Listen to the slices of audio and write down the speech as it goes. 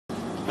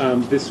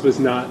This was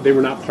not. They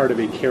were not part of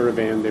a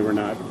caravan. They were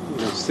not,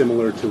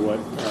 similar to what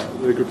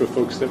the group of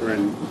folks that were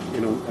in,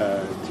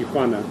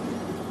 Tijuana.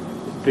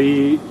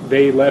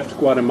 They left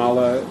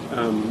Guatemala.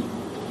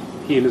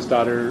 He and his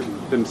daughter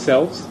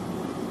themselves.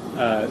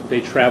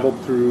 They traveled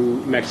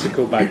through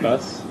Mexico by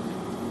bus.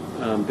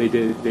 They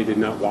did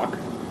not walk,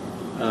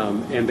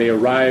 and they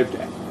arrived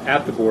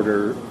at the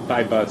border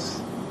by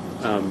bus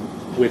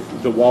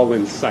with the wall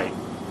in sight.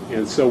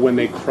 And so when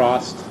they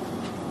crossed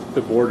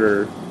the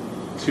border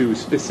to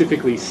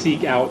specifically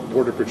seek out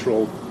Border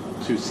Patrol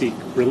to seek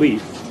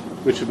relief,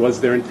 which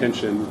was their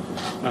intention,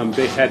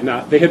 they had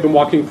been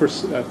walking for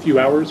a few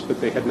hours, but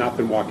they had not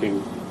been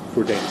walking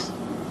for days.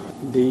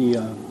 The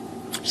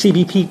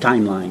CBP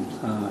timeline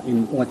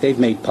in what they've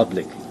made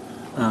public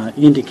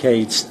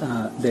indicates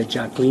that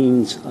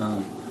Jacqueline's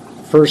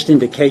first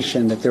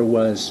indication that there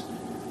was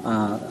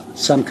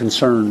some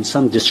concern,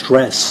 some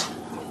distress,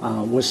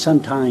 was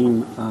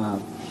sometime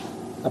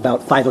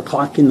about 5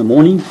 o'clock in the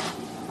morning,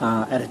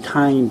 at a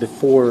time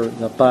before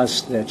the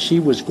bus that she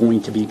was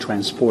going to be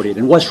transported,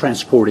 and was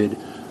transported,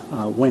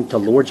 went to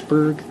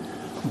Lordsburg,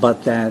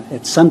 but that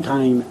at some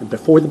time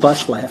before the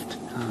bus left,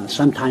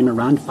 sometime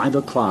around 5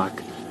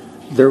 o'clock,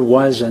 there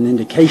was an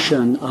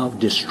indication of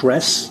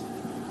distress,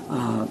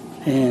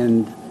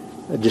 and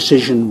a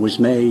decision was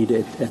made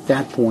at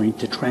that point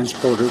to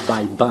transport her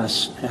by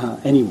bus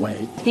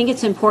anyway. I think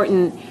it's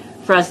important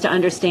for us to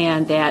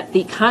understand that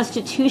the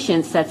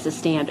Constitution sets the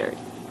standard,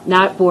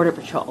 not Border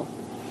Patrol.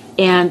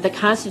 And the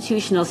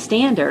constitutional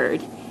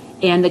standard,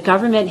 and the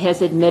government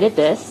has admitted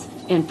this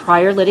in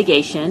prior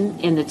litigation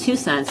in the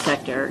Tucson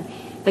sector,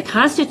 the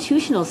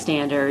constitutional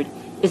standard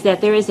is that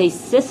there is a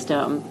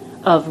system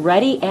of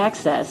ready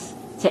access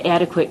to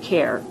adequate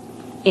care,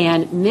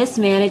 and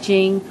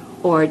mismanaging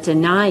or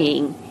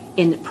denying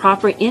in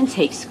proper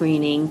intake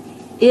screening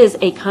is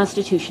a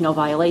constitutional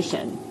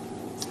violation.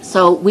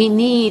 So we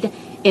need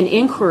an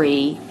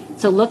inquiry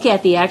to look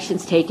at the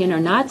actions taken or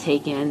not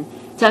taken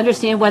to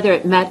understand whether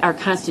it met our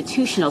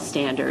constitutional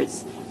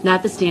standards,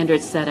 not the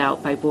standards set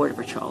out by Border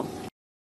Patrol.